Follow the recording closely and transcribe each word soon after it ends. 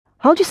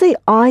How do you say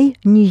I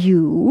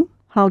knew?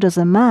 How does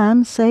a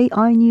man say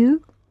I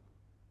knew?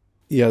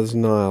 Я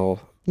знал.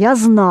 Я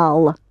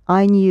знал,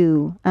 I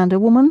knew. And a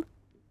woman?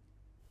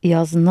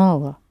 Я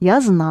знала.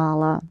 Я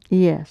знала,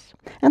 yes.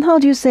 And how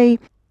do you say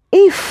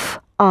if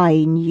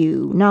I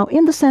knew? Now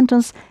in the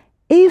sentence,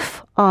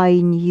 if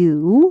I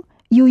knew,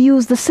 you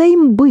use the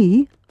same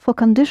be for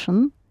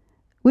condition,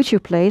 which you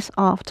place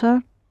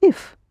after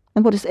if.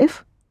 And what is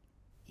if?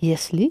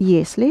 Если,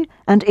 Если.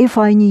 And if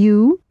I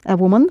knew, a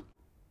woman?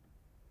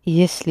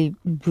 если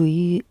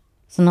бы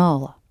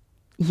знала.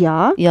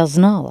 Я. Я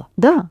знала.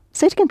 Да.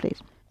 Say it again, please.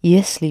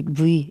 Если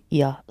бы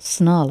я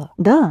знала.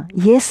 Да.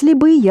 Если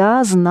бы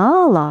я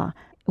знала,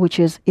 which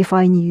is if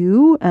I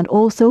knew, and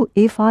also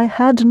if I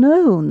had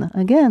known.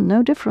 Again,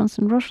 no difference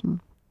in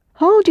Russian.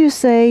 How do you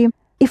say,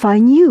 if I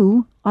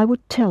knew, I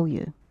would tell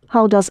you?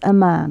 How does a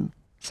man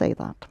say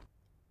that?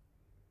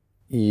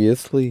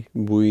 Если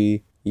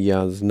бы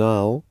я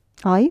знал,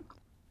 I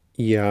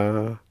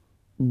я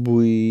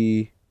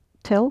бы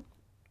tell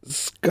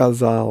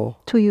сказал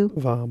to you.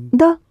 вам.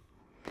 Да.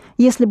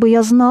 Если бы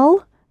я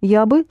знал,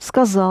 я бы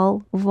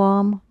сказал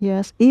вам.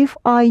 Yes. If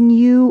I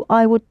knew,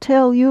 I would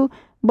tell you.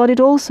 But it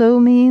also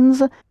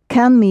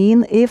can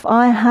mean if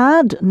I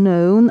had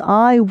known,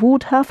 I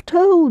would have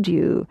told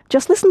you.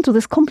 Just listen to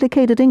this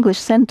complicated English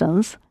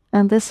sentence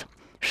and this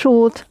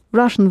short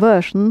Russian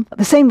version,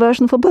 the same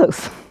version for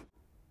both.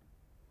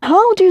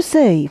 How do you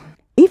say,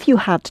 if you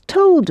had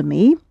told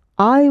me,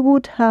 I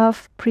would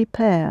have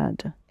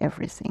prepared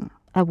everything?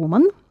 A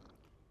woman?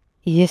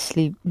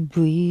 Если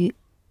бы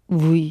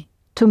вы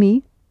To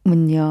me.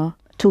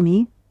 To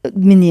me.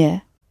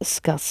 мне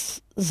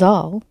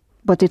сказал,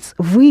 But it's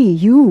we,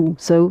 you,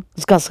 so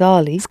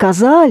сказали,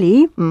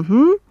 сказали,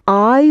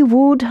 I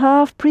would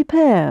have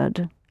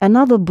prepared.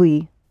 Another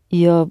be.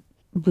 я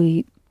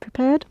бы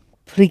Prepared?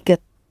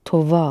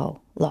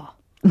 приготовила.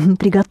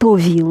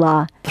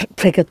 Приготовила.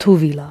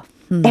 Приготовила.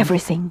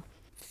 Everything.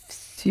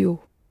 Все.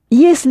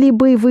 Если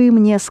бы вы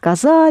мне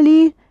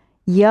сказали,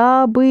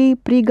 я бы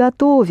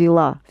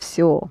приготовила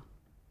все.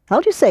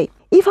 How do you say?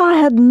 If I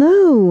had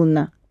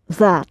known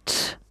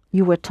that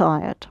you were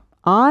tired,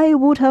 I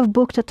would have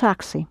booked a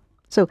taxi.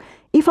 So,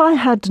 if I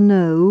had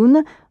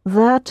known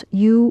that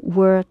you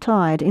were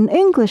tired. In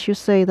English you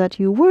say that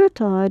you were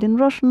tired. In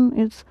Russian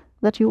it's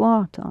that you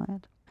are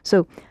tired.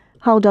 So,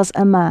 how does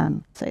a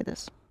man say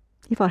this?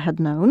 If I had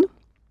known.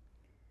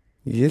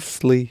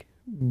 Если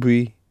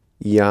бы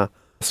я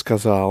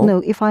сказал.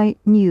 No, if I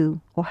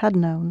knew or had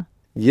known.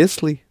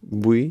 Если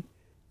бы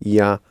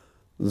я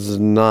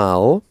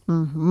знал,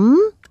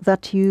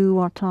 that you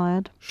are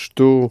tired.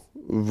 что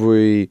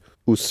вы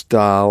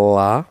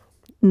устала.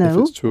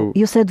 No,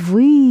 you said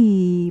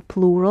вы,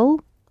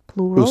 plural.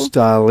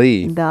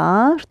 Устали.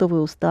 Да, что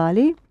вы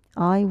устали.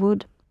 I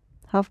would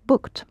have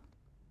booked.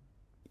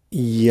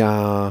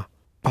 Я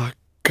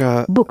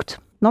пока... Booked,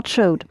 not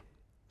showed.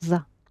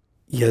 За.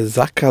 Я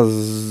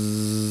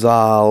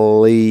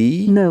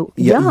заказали. No,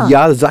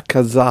 я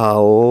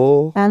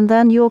заказал. And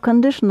then your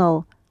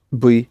conditional.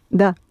 Бы.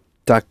 Да.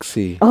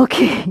 Такси.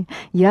 Окей.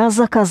 Я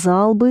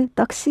заказал бы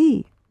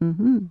такси.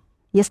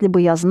 Если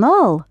бы я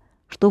знал,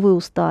 что вы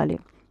устали,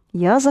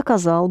 я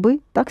заказал бы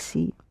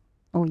такси.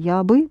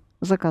 Я бы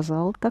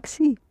заказал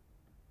такси.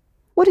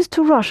 What is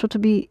to rush or to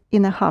be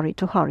in a hurry,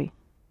 to hurry?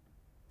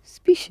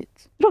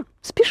 Спешить.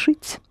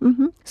 Спешить.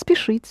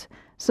 Спешить.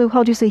 So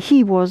how do you say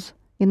he was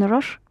in a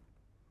rush?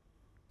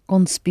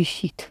 Он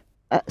спешит.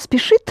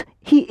 Спешит,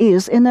 he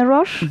is in a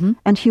rush,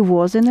 and he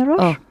was in a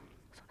rush.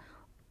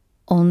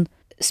 Он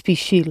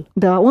спешил.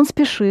 Да, он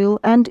спешил,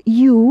 and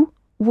you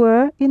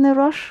were in a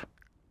rush.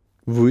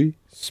 Вы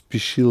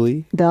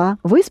спешили. Да,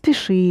 вы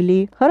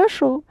спешили.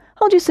 Хорошо.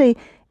 How do you say,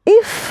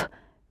 if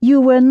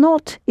you were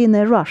not in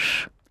a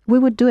rush, we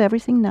would do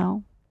everything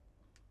now?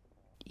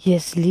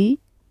 Если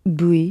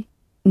бы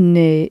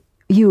не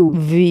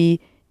вы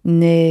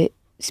не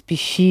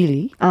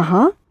спешили.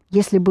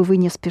 Если бы вы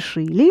не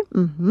спешили,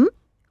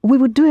 we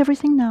would do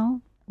everything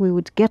now. We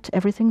would get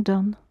everything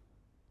done.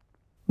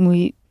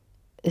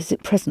 Is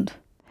it present?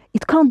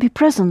 It can't be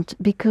present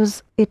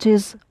because it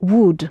is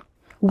would.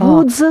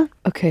 Would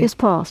is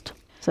past.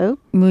 So?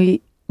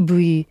 Мы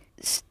бы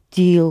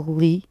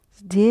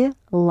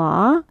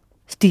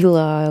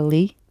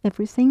сделали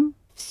everything.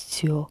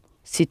 Все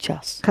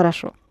сейчас.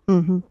 Хорошо.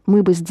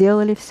 Мы бы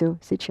сделали все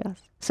сейчас.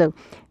 So,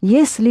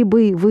 если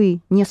бы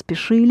вы не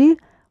спешили,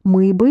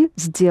 мы бы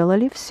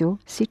сделали все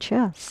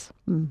сейчас.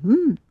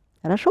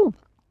 Хорошо.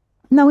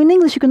 Now in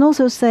English you can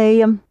also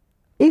say,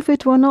 if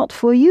it were not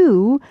for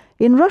you,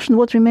 in Russian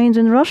what remains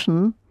in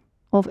Russian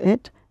of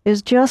it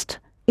is just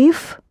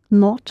if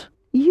not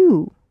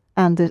you.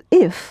 And the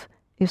if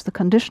is the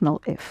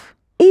conditional if.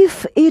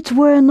 If it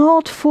were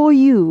not for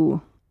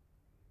you.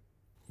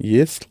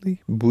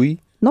 Если бы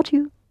Not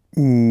you.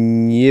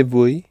 не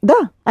вы.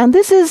 Да. And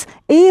this is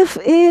if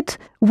it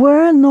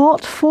were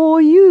not for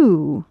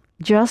you.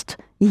 Just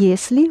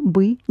если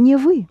бы не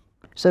вы.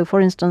 So,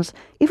 for instance,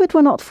 if it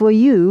were not for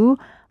you,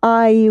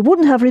 I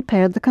wouldn't have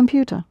repaired the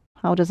computer.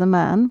 How does a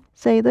man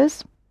say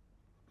this?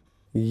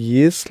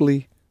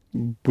 Если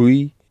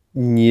бы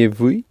не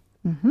вы,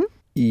 Мгм.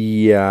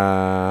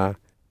 я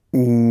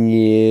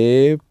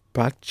не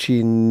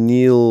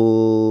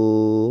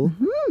починил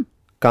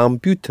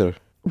компьютер.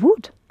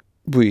 Would.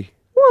 Вы.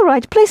 All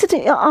right, place it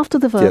after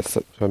the verb. Yes,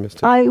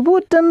 вместо. I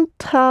wouldn't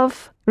have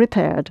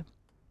repaired.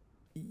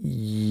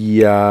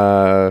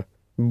 Я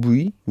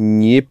бы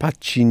не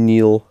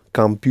починил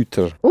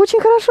компьютер.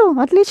 Очень хорошо,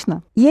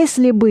 отлично.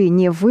 Если бы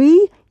не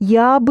вы,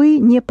 я бы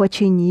не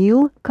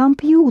починил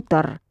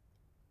компьютер.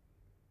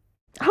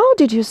 How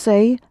did you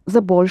say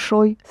the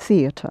Bolshoi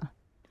Theatre?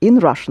 In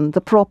Russian,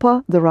 the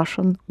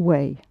Russian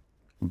way.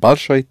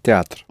 Большой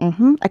театр.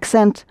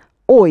 Accent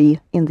ой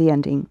in the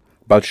ending.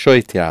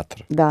 Большой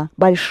театр. Да,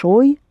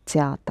 Большой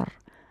театр.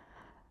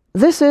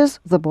 This is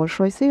the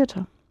Bolshoi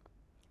Theatre.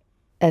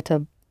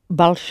 Это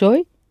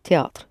большой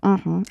театр.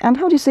 And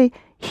how do you say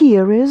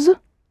here is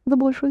the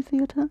Bolshoi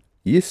Theatre?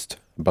 Есть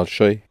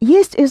большой.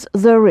 Есть is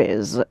there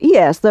is.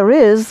 Yes, there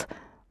is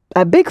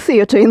a big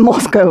theatre in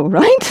Moscow,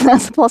 right?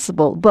 That's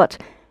possible. But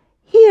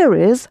here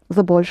is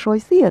the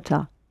Bolshoi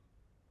Theatre.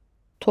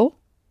 То?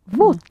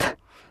 Вот.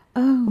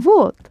 Oh.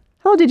 Вот.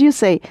 How did you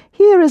say,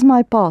 here is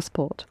my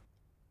passport?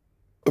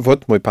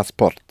 Вот мой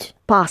паспорт.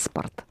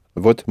 Паспорт.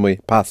 Вот мой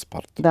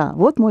паспорт. Да,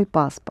 вот мой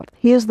паспорт.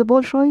 Here's the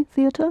Bolshoi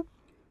Theatre.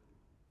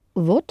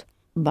 Вот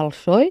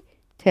большой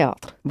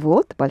театр.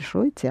 Вот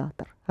Большой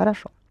театр.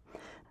 Хорошо.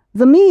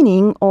 The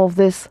meaning of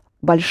this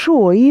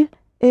большой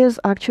is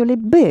actually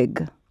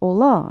big or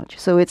large.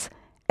 So it's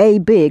a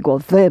big or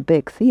the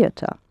big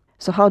theatre.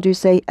 So how do you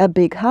say a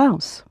big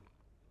house?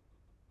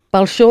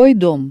 Большой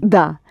дом.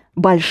 Да,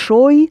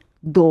 большой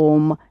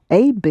дом,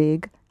 a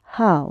big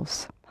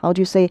house. How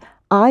do you say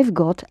I've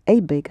got a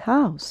big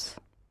house?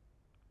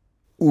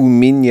 У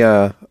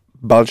меня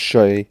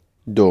большой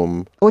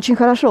дом. Очень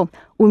хорошо.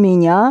 У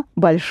меня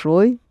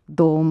большой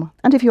дом.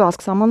 And if you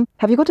ask someone,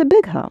 have you got a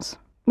big house?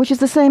 Which is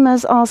the same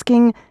as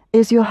asking,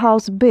 is your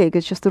house big?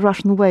 It's just the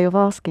Russian way of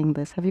asking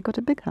this. Have you got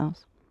a big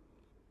house?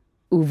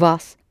 У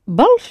вас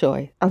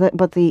большой.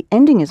 But the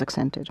ending is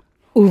accented.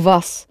 У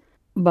вас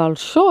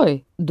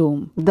большой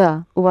дом.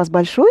 Да, у вас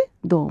большой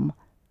дом.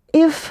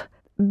 If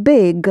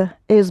big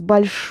is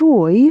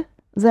большой,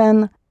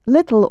 then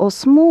little or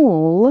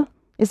small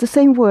is the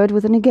same word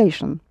with a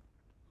negation.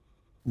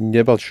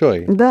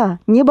 Небольшой. Да,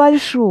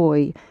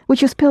 небольшой,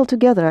 which you spell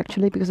together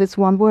actually because it's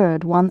one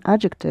word, one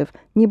adjective.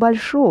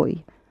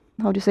 Небольшой.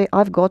 How do you say,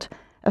 I've got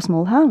a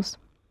small house?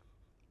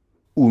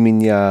 У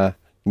меня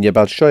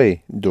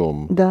небольшой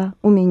дом. Да,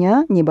 у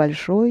меня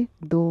небольшой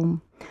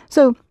дом.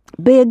 So,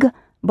 big,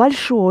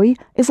 большой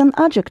is an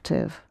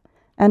adjective,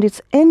 and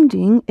its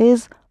ending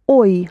is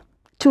ой,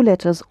 two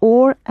letters,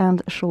 or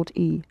and a short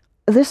e.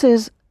 This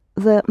is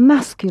the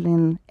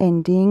masculine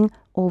ending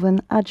of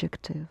an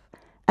adjective.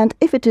 And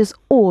if it is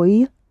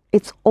ой,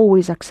 it's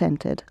always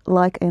accented,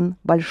 like in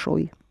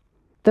большой.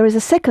 There is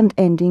a second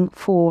ending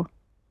for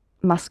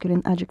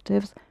masculine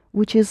adjectives,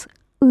 which is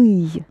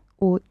ый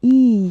or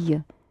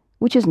и,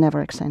 which is never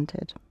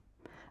accented.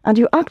 And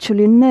you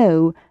actually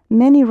know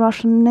many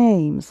Russian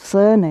names,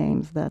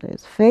 surnames that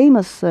is,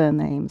 famous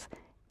surnames,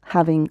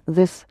 having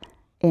this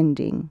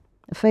ending.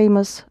 A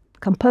famous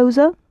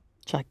composer,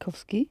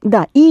 Tchaikovsky.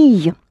 да,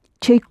 и,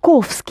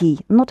 Tchaikovsky,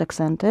 not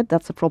accented,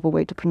 that's the proper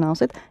way to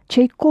pronounce it,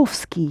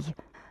 Tchaikovsky.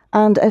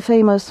 And a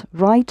famous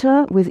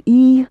writer with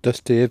E.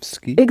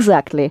 Dostoevsky.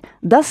 Exactly,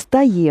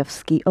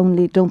 Dostoevsky,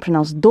 only don't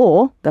pronounce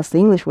do, that's the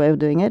English way of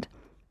doing it,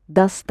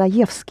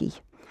 Dostoevsky.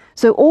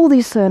 So all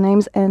these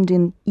surnames end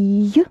in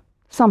E,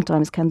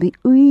 sometimes can be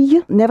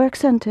uy, never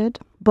accented,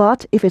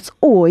 but if it's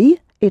oi,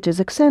 it is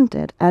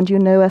accented. And you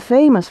know a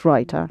famous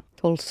writer.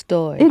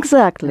 Tolstoy.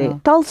 Exactly, Yeah.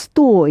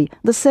 Tolstoy,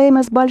 the same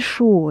as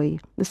большой,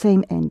 the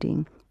same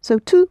ending. So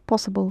two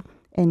possible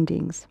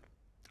endings.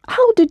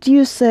 How did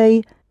you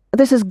say,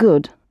 this is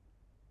good?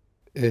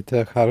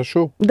 Это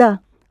хорошо. Да,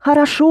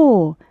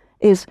 хорошо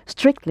is,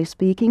 strictly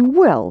speaking,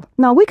 well.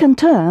 Now we can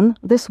turn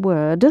this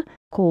word,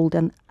 called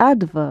an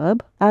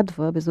adverb.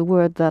 Adverb is a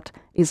word that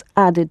is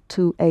added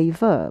to a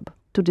verb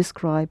to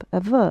describe a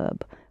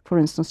verb. For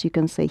instance, you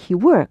can say he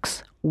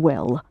works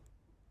well.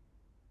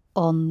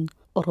 Он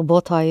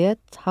работает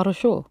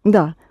хорошо.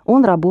 Да,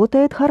 он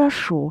работает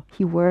хорошо.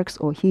 He works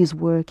or he's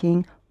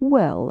working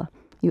well.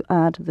 You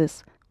add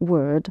this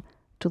word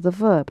to the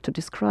verb to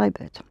describe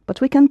it.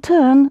 But we can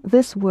turn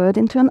this word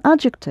into an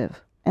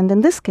adjective. And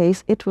in this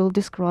case, it will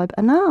describe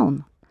a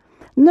noun.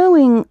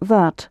 Knowing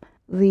that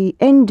the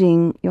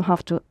ending you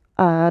have to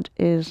add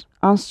is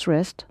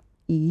unstressed,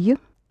 e,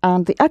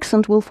 and the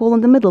accent will fall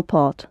in the middle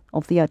part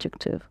of the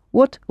adjective.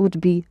 What would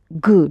be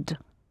good?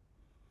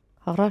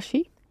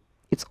 Хороший.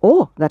 It's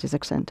o that is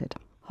accented.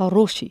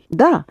 Хороший.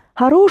 Да,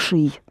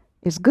 хороший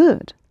is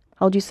good.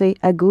 How do you say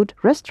a good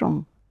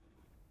restaurant?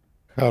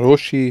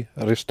 Хороший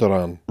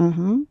ресторан.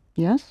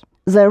 Yes.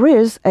 There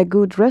is a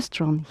good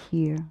restaurant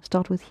here.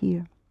 Start with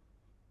here.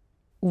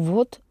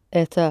 Вот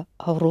это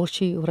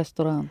хороший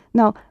ресторан.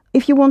 Now,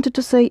 if you wanted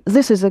to say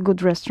this is a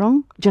good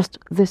restaurant, just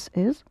this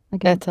is,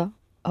 again. Это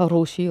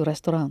хороший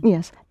ресторан.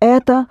 Yes.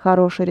 Это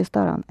хороший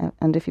ресторан.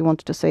 And if you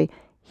wanted to say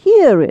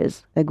here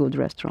is a good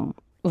restaurant,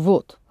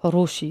 Вот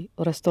хороший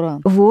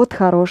ресторан. Вот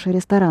хороший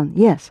ресторан.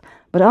 Yes,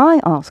 but I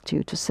asked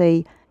you to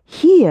say,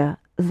 here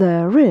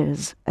there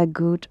is a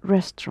good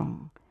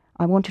restaurant.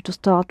 I want you to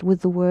start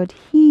with the word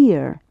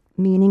here,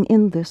 meaning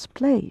in this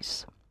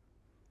place.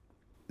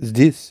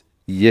 Здесь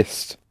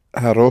есть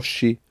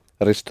хороший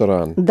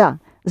ресторан. Да,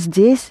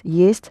 здесь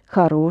есть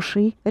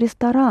хороший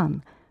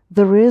ресторан.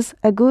 There is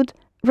a good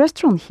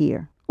restaurant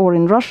here. Or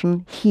in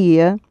Russian,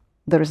 here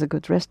there is a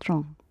good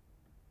restaurant.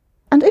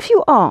 And if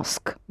you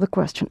ask the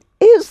question,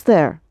 is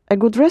there a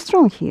good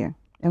restaurant here?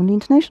 Only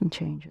intonation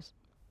changes.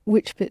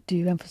 Which bit do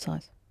you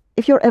emphasize?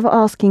 If you're ever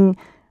asking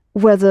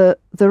whether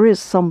there is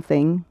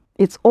something,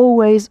 it's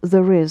always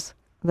there is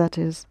that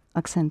is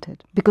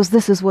accented, because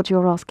this is what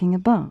you're asking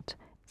about.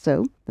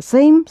 So, the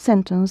same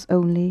sentence,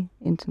 only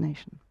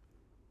intonation.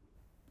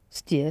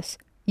 Здесь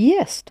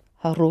есть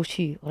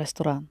хороший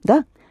ресторан.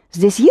 Да,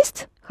 здесь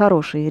есть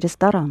хороший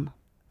ресторан.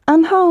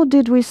 And how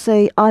did we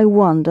say I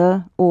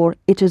wonder or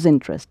it is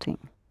interesting?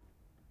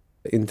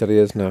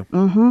 Интересно.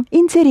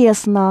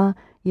 Интересно,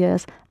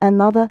 yes.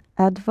 Another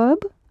adverb.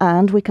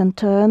 And we can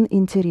turn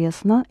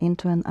интересно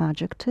into an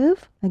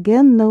adjective.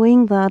 Again,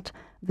 knowing that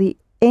the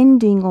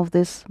ending of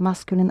this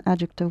masculine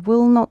adjective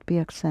will not be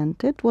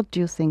accented. What do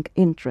you think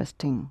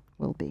interesting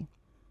will be?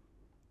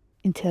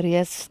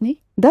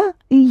 Интересный. Да,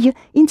 и,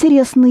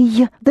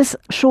 интересный. This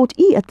short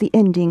e at the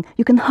ending,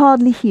 you can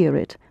hardly hear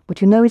it,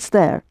 but you know it's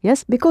there,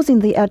 yes? Because in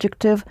the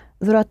adjective,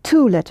 there are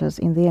two letters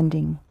in the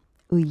ending.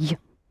 Y,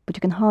 but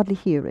you can hardly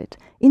hear it.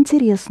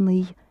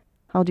 Интересный.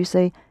 How do you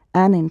say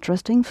an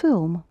interesting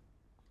film?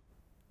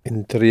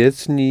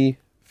 Интересный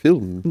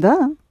фильм.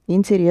 Да,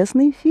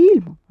 интересный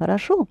фильм.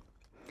 Хорошо.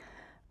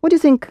 What do you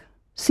think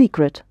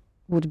secret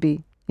would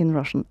be in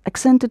Russian?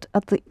 Accented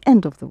at the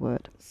end of the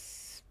word.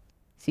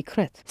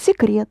 Секрет.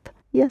 Секрет,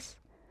 yes.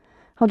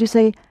 How do you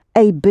say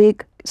a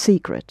big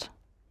secret?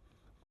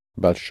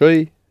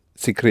 Большой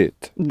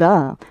секрет.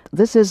 Да,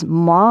 this is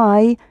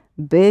my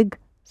big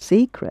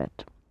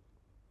secret.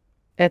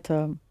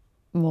 Это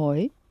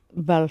мой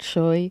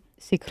большой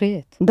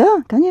секрет.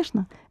 Да,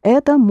 конечно.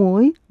 Это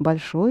мой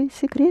большой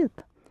секрет.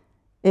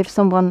 If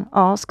someone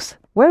asks,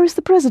 where is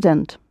the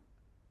president?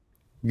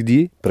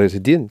 Где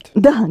президент?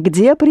 Да,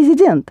 где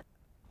президент?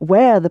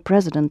 Where the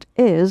president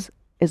is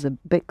a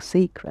big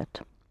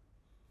secret.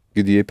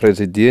 Где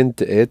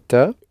президент —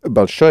 это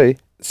большой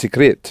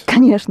секрет.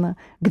 Конечно.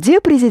 Где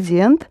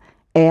президент?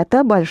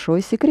 Это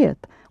большой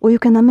секрет. Or you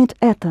can omit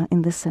это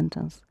in this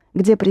sentence.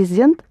 Где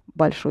президент?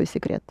 Большой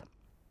секрет.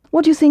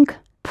 What do you think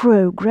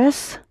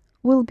progress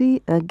will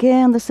be?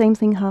 Again, the same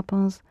thing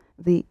happens.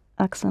 The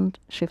accent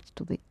shifts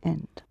to the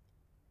end.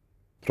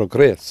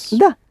 Прогресс.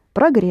 Да,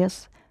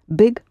 прогресс.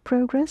 Big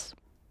progress?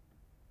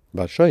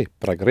 Большой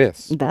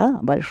прогресс. Да,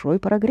 большой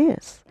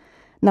прогресс.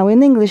 Now,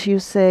 in English you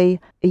say,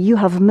 you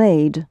have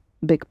made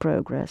big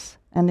progress.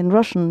 And in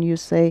Russian you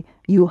say,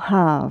 you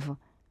have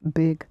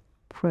big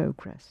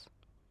progress.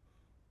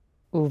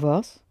 У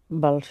вас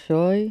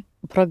большой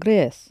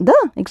прогресс. Да,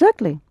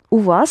 exactly. У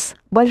вас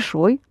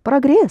большой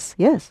прогресс.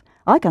 Yes,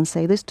 I can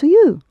say this to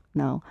you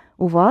now.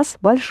 У вас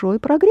большой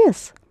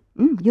прогресс.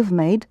 You've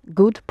made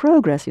good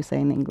progress, you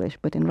say in English,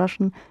 but in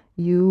Russian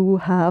you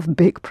have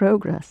big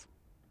progress.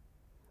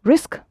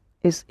 Risk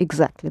is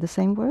exactly the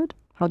same word.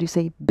 How do you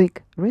say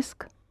big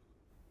risk?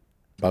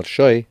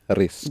 Большой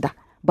риск. Да,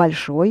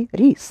 большой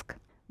риск.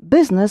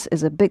 Business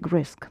is a big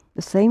risk.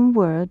 The same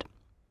word.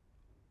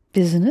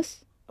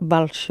 Business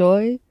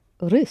большой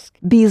риск.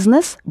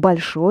 Business –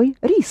 большой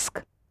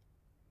риск.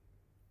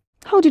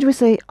 How did we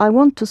say, I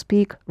want to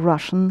speak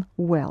Russian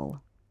well?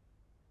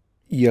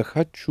 Я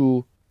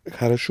хочу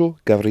хорошо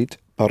говорить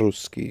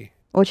по-русски.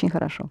 Очень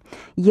хорошо.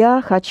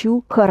 Я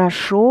хочу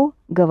хорошо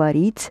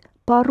говорить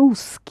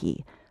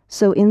по-русски.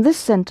 So in this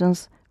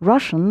sentence,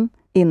 Russian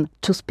in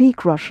to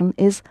speak Russian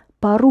is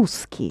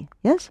по-русски,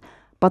 yes?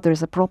 But there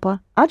is a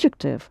proper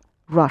adjective,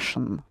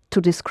 Russian,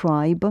 to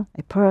describe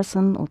a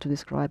person or to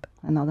describe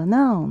another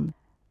noun.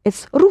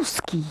 It's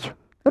русский.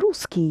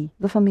 Русский,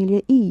 the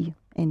familiar E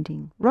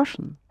ending,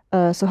 Russian.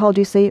 So how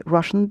do you say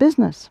Russian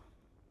business?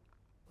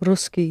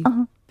 Русский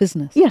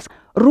business. Yes,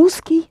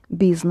 русский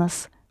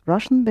business,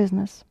 Russian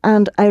business.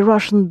 And a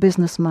Russian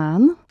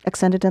businessman,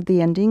 accented at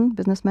the ending,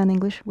 businessman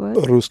English word.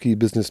 Русский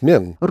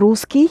бизнесмен.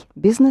 Русский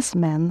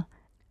businessman.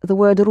 The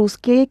word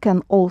русский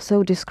can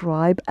also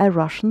describe a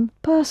Russian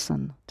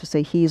person. To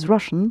say he is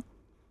Russian.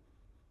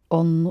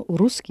 Он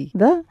русский.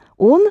 Да,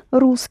 он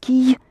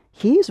русский.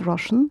 He is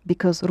Russian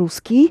because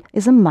русский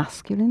is a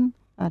masculine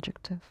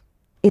adjective.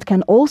 It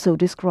can also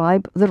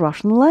describe the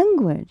Russian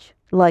language.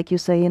 Like you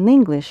say in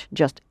English,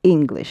 just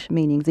English,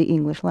 meaning the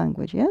English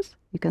language, yes?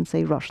 You can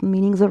say Russian,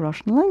 meaning the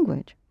Russian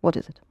language. What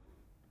is it?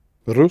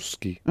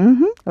 Русский.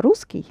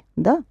 Русский,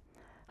 да.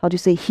 How do you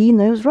say he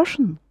knows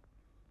Russian?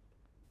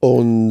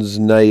 Он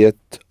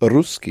знает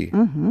русский.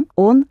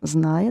 Он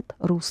знает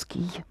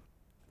русский.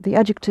 The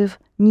adjective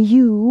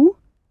new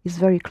is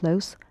very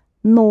close.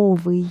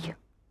 Новый.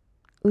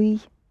 Уй.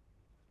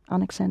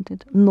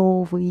 Unaccented.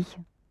 Новый.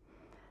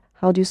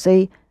 How do you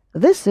say,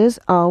 this is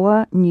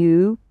our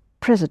new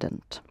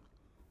president?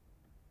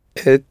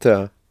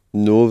 Это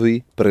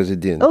новый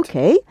президент.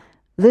 Okay,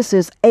 this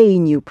is a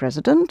new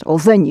president, or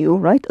the new,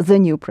 right? The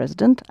new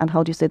president. And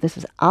how do you say this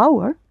is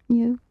our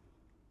new?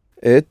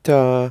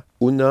 Это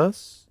у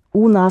нас.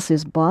 У нас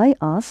is by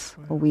us,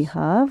 or we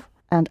have,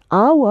 and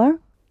our,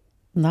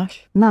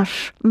 Nash.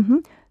 наш.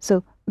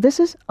 So this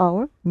is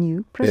our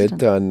new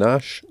president. Это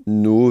наш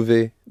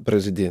новый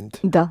президент.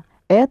 Да,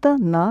 это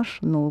наш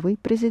новый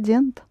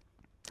президент.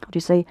 How do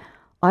you say,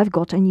 I've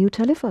got a new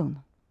telephone?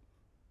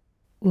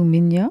 У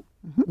меня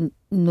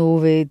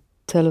новый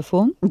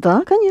телефон.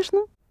 Да,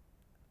 конечно.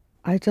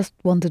 I just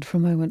wondered for a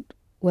moment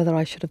whether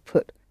I should have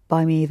put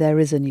by me there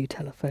is a new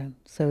telephone.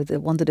 So I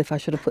wondered if I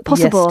should have put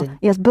Possible. the yes in.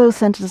 Yes, both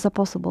sentences are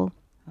possible.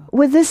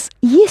 With this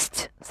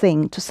есть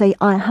thing to say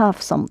I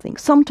have something,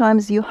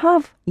 sometimes you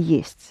have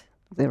есть,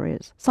 there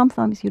is.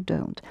 Sometimes you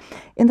don't.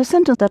 In the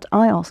sentence that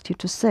I asked you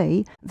to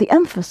say, the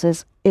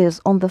emphasis is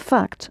on the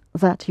fact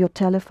that your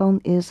telephone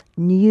is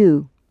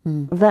new.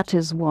 That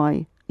is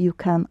why you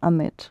can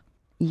omit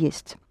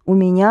есть. У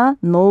меня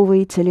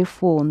новый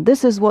телефон.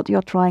 This is what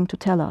you're trying to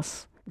tell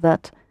us,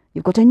 that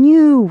you've got a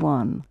new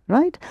one,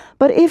 right?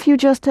 But if you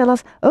just tell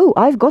us, oh,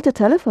 I've got a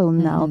telephone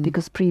now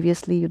because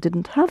previously you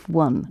didn't have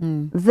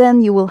one,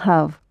 then you will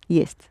have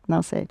есть.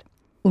 Now say it.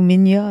 У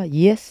меня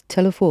есть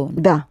телефон.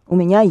 Да, у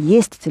меня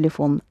есть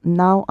телефон.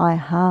 Now I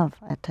have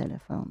a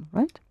telephone,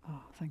 right?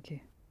 Oh, thank you.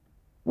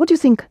 What do you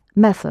think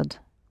method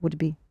would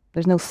be?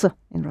 There's no s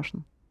in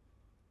Russian.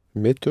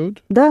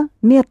 Method. Да,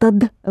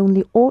 метод.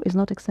 Only o is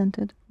not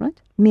accented,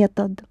 right?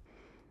 Метод.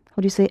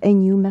 How do you say a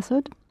new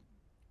method?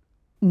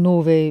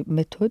 Новый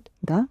метод.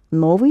 Да,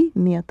 новый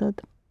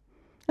метод.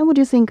 And what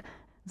do you think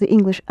the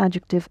English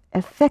adjective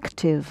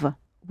effective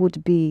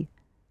would be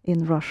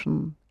in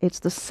Russian? It's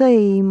the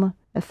same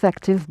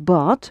effective,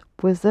 but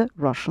with the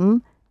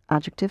Russian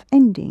adjective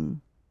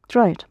ending.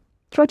 Try it.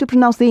 Try to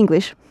pronounce the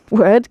English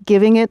word,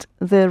 giving it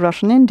the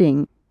Russian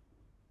ending.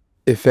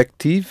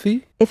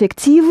 Эффективный.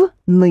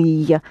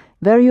 Эффективный.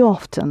 Very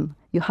often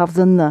you have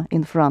the n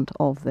in front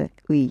of the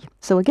y.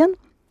 So again,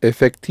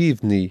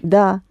 Эффективный.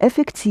 да,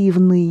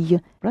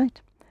 эффективный.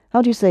 Right.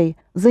 How do you say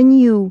the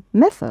new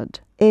method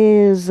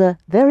is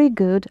very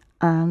good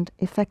and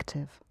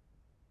effective?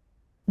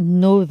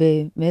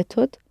 Новый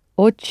метод.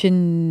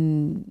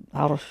 Очень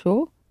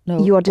хорошо. No,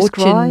 You are очень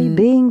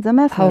describing the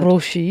method.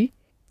 хороший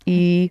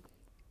и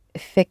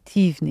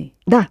эффективный.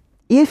 Да,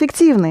 и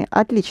эффективный.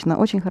 Отлично,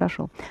 очень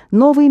хорошо.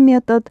 Новый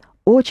метод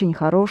очень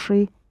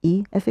хороший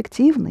и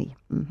эффективный.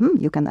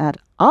 You can add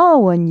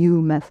our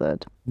new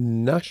method.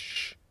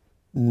 Наш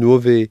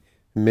новый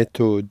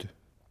метод.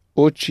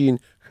 Очень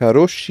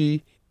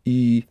хороший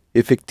и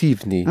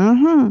эффективный.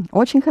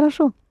 Очень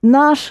хорошо.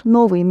 Наш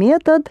новый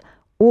метод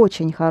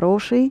очень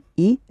хороший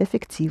и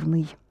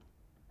эффективный.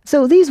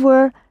 So these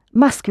were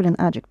masculine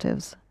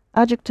adjectives.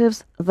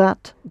 Adjectives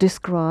that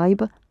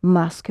describe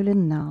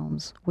masculine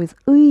nouns with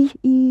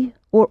I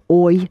or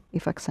oi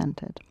if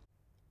accented.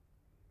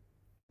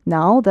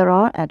 Now there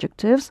are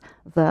adjectives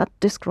that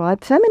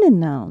describe feminine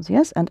nouns,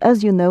 yes? And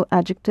as you know,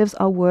 adjectives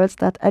are words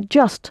that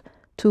adjust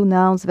to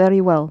nouns very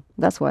well.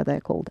 That's why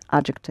they're called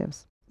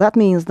adjectives. That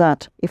means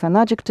that if an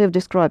adjective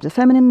describes a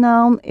feminine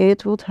noun,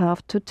 it would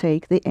have to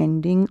take the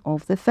ending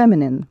of the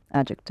feminine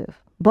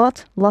adjective.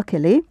 But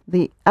luckily,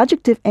 the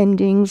adjective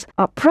endings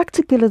are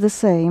practically the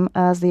same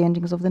as the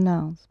endings of the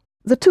nouns.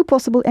 The two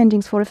possible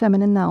endings for a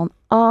feminine noun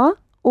are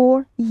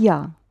or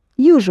ya.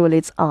 Usually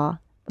it's a,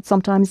 but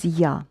sometimes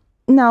ya.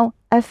 Now,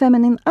 a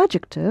feminine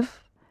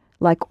adjective,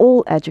 like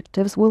all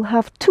adjectives, will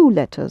have two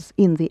letters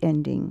in the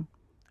ending.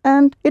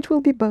 And it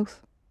will be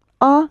both,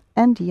 a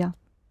and ya.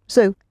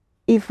 So,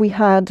 if we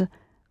had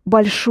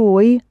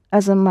большой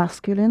as a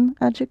masculine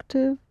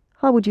adjective,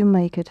 how would you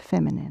make it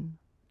feminine?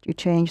 You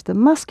change the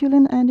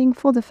masculine ending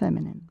for the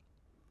feminine.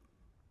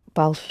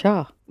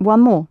 Большая.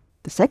 One more.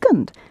 The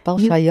second.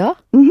 Большая.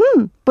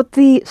 But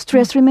the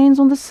stress remains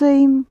on the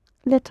same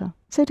letter.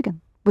 Say it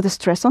again. With a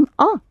stress on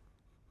a.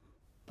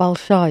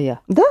 Большая.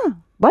 Да.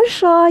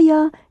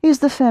 Большая is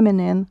the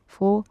feminine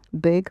for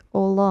big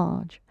or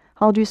large.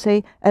 How do you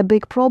say a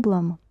big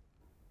problem?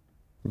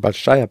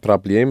 Большая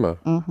проблема.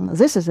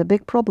 This is a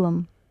big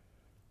problem.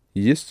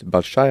 Есть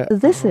большая...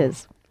 This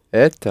is.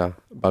 Это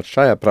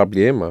большая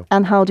проблема.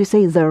 And how do you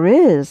say there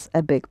is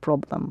a big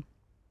problem?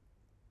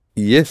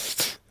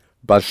 Есть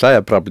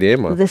большая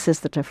проблема. This is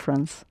the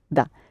difference.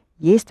 Да.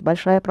 Есть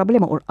большая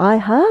проблема. Or I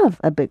have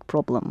a big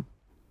problem.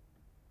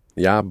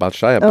 Я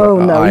большая Oh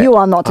проблема. no, you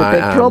are not a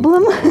big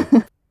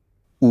problem.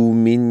 У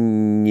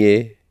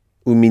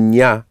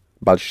меня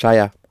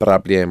большая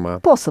проблема.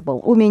 Possible.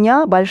 У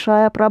меня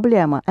большая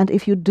проблема. And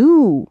if you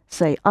do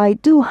say, I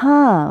do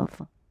have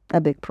a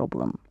big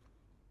problem.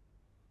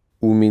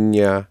 У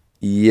меня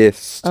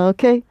есть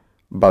Okay.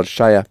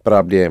 большая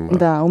проблема.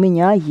 Да, у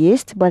меня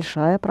есть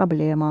большая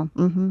проблема.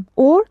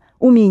 Or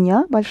у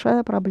меня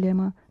большая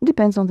проблема.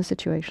 Depends on the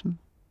situation.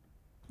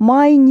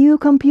 My new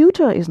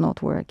computer is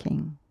not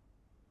working.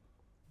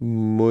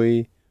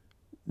 Мой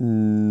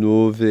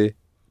новый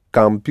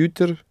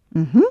компьютер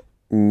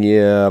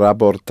не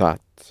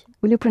работает.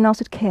 Will you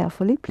pronounce it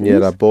carefully, please? Не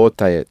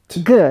работает.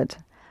 Good.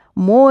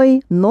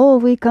 Мой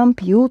новый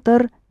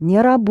компьютер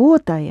не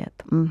работает.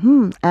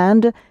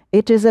 And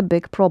it is a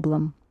big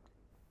problem.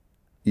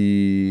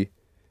 И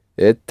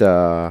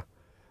это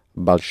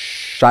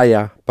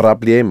большая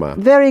проблема.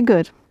 Very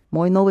good.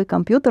 Мой новый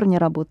компьютер не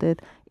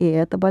работает, и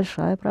это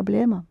большая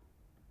проблема.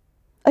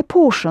 A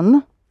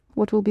portion.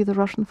 What will be the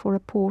Russian for a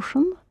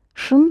portion?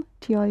 Shn,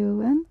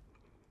 T-I-O-N.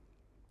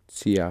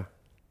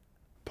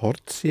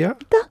 Порция?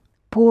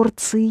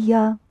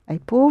 Порция. A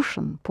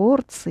portion.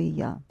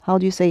 Порция. How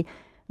do you say,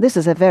 this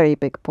is a very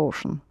big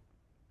portion?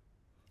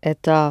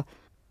 Это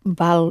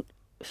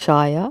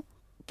большая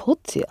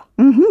порция.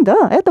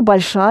 Да, это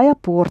большая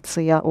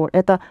порция, or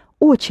это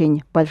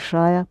очень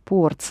большая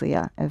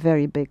порция, a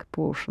very big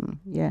portion,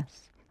 yes.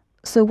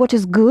 So what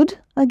is good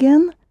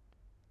again?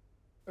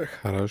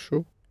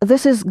 Хорошо.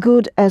 This is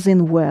good as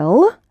in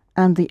well,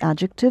 and the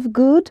adjective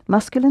good,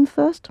 masculine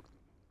first.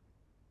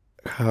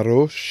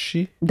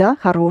 Хороший. Да,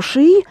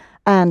 хороший,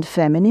 and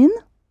feminine.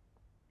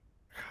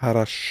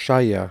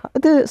 Хорошая.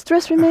 The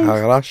stress remains.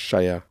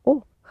 Хорошая.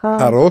 Oh,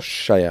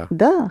 Хорошая.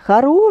 Да,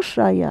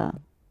 хорошая.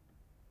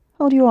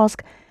 How do you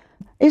ask?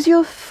 Is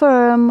your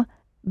firm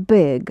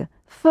big?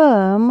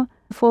 Firm,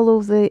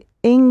 follow the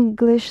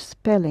English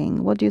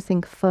spelling. What do you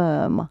think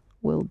firm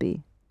will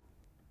be?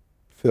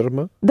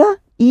 Фирма. Да,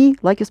 и,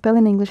 like you spell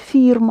in English,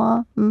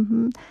 фирма.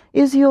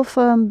 Is your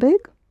firm big?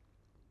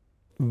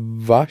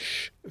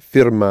 Ваш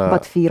фирма.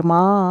 But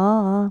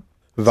фирма.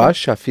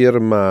 Ваша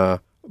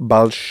фирма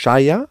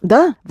большая?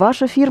 Да,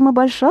 ваша фирма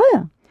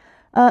большая?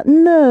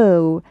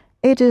 No,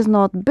 it is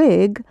not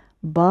big,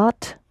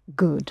 but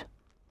good.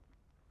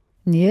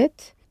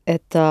 Нет,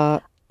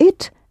 это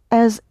It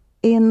as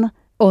in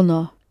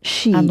она.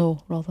 she. Оно,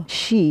 rather.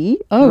 She,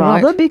 Oh,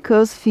 rather right.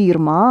 because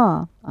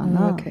фирма. Oh,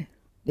 Она. okay.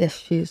 Yes,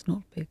 she is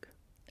not big.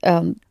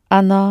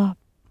 Она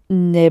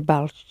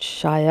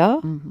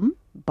небольшая,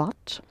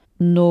 But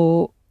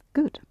но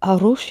good.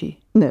 хороший.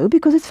 No,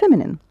 because it's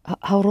feminine.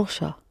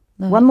 Хорошая.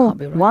 No, One that more, can't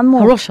be right. one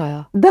more.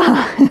 Хорошая.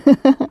 Да.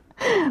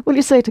 Will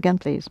you say it again,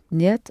 please?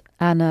 Нет,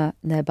 она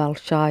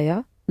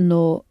небольшая,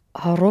 но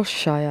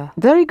хорошая.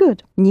 Very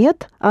good.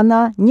 Нет,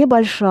 она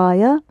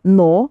небольшая,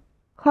 но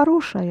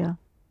хорошая.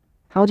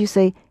 How do you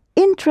say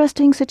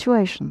interesting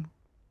situation?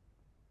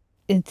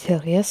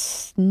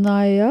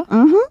 Интересная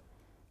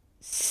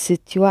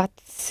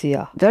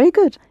ситуация. Very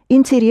good.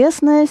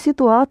 Интересная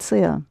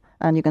ситуация.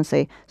 And you can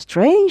say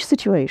strange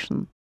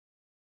situation.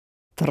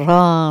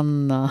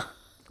 Странно.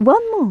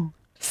 One more.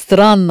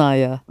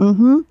 Странная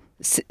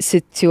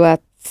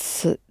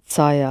Ситуация.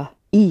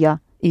 Ия.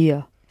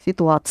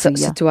 Ситуация.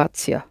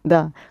 Ситуация.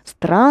 Да.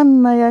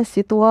 Странная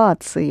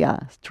ситуация.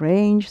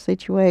 Strange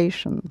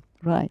situation.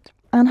 Right.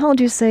 And how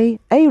do you say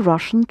a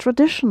Russian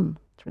tradition?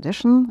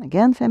 Tradition,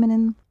 again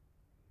feminine.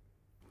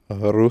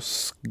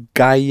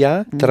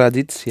 Русская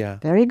традиция.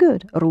 Very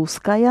good.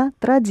 Русская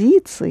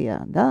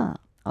традиция. Да.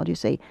 How do you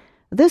say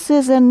this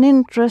is an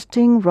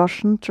interesting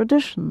Russian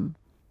tradition?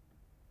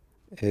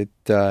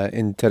 Это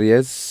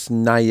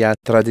интересная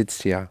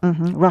традиция.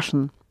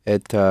 Russian.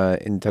 Это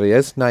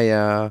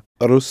интересная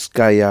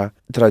русская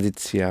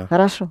традиция.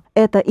 Хорошо.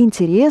 Это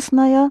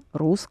интересная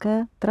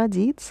русская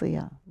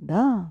традиция.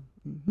 Да.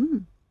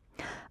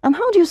 And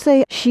how do you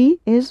say she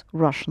is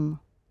Russian?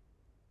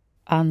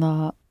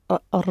 Она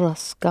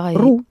русская.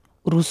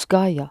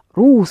 Русская.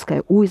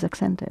 Русская. U is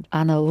accented.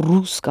 Она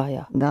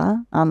русская.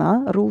 Да,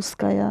 она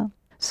русская.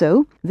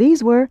 So,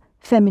 these were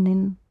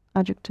feminine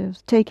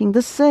adjectives, taking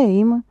the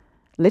same,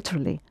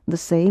 literally, the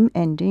same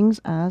endings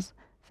as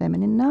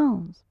feminine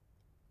nouns.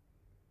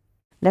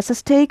 Let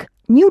us take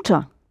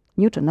neuter.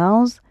 Neuter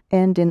nouns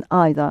end in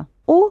either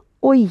or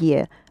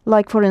ye.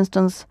 Like, for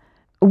instance,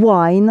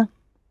 wine,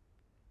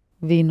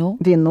 Vino.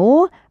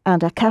 vino,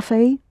 and a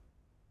cafe,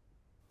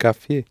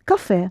 Кафе.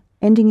 cafe,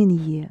 ending in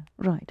ye.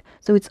 Right.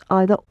 So it's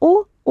either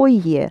or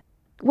ye.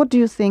 What do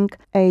you think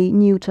a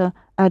neuter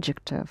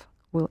adjective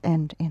will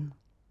end in?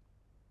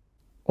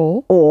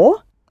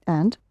 Or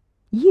and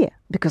ye,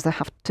 because there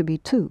have to be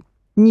two.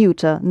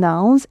 Neuter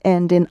nouns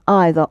end in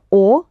either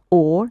or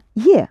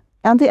ye,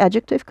 and the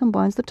adjective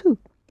combines the two.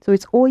 So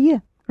it's or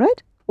ye,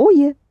 right? Or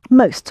ye.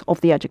 Most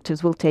of the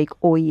adjectives will take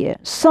or ye.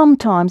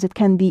 Sometimes it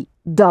can be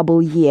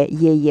double ye,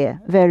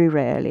 very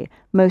rarely.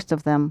 Most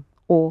of them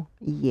or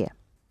ye.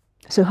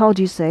 So how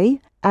do you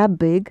say a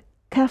big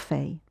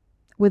cafe?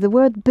 With the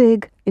word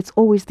big, it's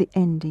always the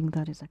ending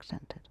that is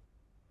accented.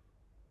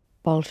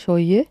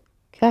 Большое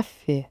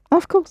кафе.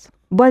 Of course.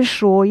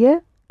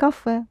 Большое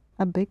кафе,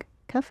 a big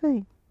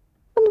cafe.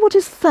 And what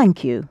is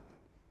thank you?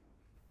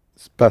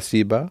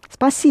 Спасибо.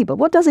 Спасибо.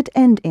 What does it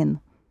end in?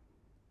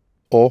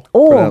 Or,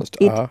 Or. pronounced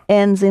It R.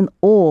 ends in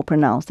or,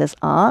 pronounced as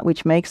R,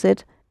 which makes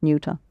it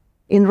neuter.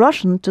 In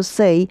Russian, to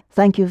say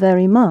thank you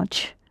very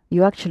much,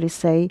 you actually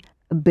say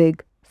a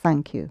big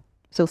thank you.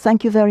 So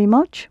thank you very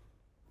much.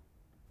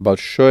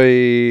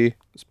 Большое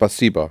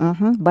спасибо.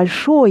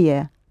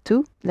 Большое,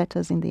 two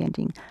letters in the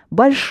ending.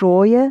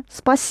 Большое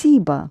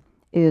спасибо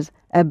is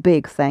a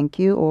big thank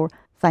you or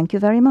thank you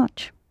very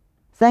much.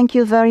 Thank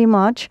you very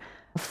much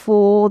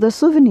for the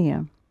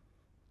souvenir.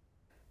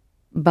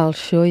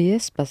 Большое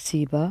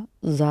спасибо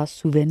за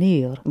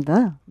сувенир.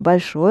 Да,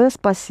 большое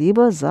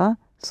спасибо за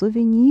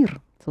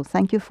сувенир. So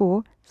thank you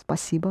for,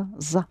 спасибо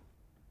за.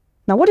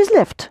 Now what is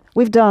left?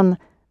 We've done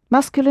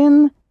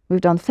masculine,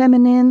 we've done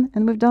feminine,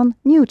 and we've done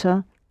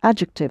neuter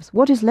adjectives.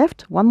 What is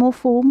left? One more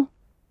form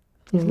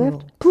is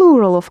left.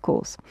 Plural, of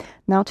course.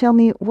 Now tell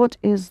me, what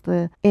is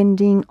the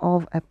ending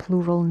of a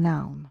plural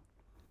noun?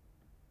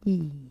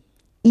 E.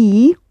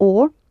 E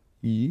or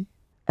I.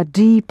 a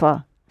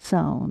deeper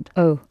sound.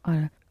 Oh, I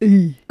know.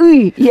 E.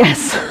 Ui,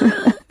 yes.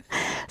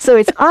 So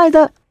it's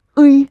either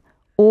ui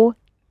or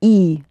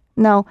e.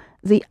 Now,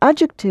 the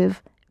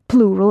adjective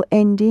plural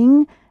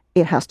ending,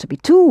 it has to be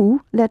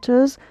two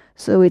letters,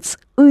 so it's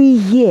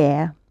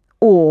uye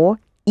or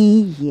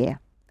iye.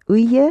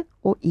 Uye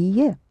or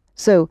iye.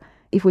 So,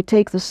 if we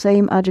take the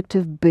same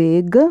adjective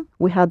big,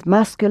 we had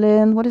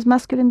masculine. What is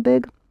masculine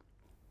big?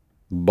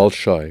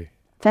 Большой.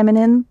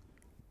 Feminine,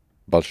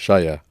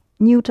 Большая.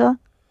 neuter,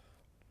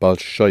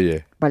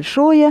 Большое.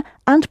 большое,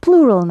 and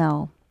plural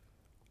now.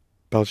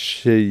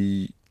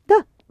 Большие.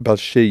 Да.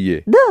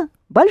 Большие. Да,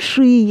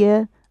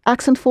 большие.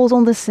 Accent falls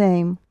on the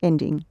same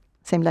ending,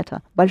 same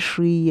letter.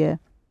 Большие.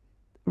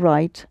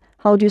 Right.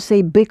 How do you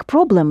say big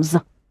problems?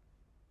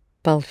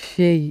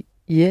 Большие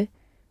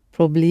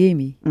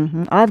проблемы.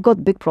 I've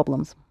got big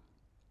problems.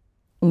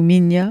 У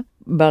меня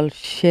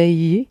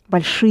большие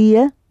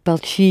Большие.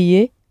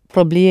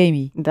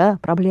 проблемы. Да,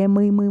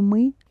 проблемы,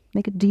 мы.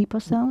 Make a deeper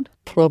sound.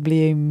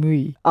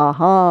 Проблемы.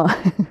 Ага.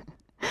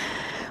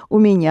 У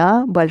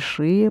меня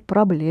большие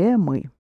проблемы.